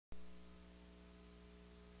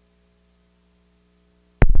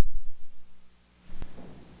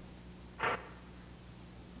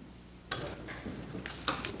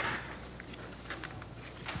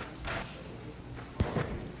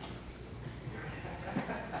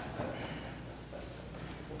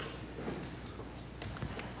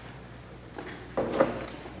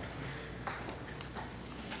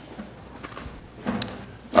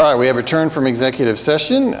All right, we have returned from executive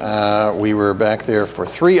session. We were back there for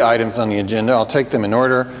 3 items on the agenda. I'll take them in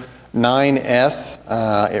order. 9S,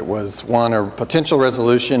 it was 1, a potential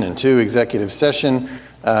resolution, and 2, executive session.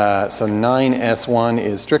 So 9S1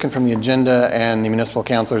 is stricken from the agenda, and the municipal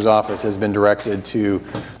counselor's office has been directed to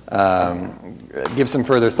give some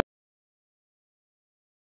further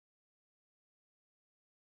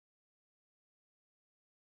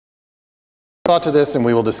thought to this, and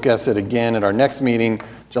we will discuss it again at our next meeting,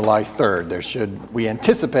 July 3rd. We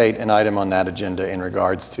anticipate an item on that agenda in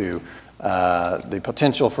regards to the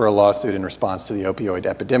potential for a lawsuit in response to the opioid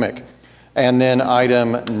epidemic. And then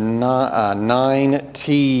item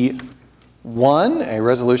 9T1, a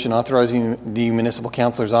resolution authorizing the municipal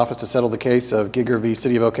counselor's office to settle the case of Giger v.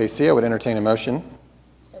 City of OKC. I would entertain a motion.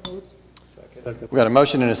 So moved. Second. We've got a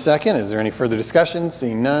motion and a second. Is there any further discussion?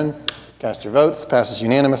 Seeing none, cast your votes. Passes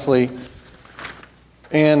unanimously.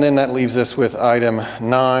 And then that leaves us with item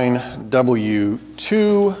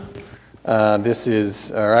 9W2. This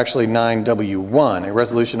is, or actually 9W1, a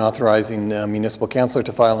resolution authorizing the municipal counselor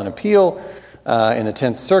to file an appeal in the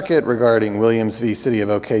 10th Circuit regarding Williams v. City of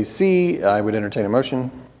OKC. I would entertain a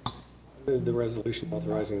motion. Move the resolution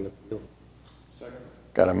authorizing the appeal. Second.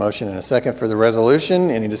 Got a motion and a second for the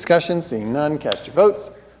resolution. Any discussion? Seeing none, cast your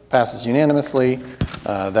votes. Passes unanimously.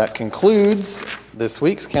 That concludes this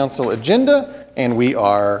week's council agenda, and we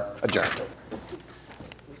are adjourned.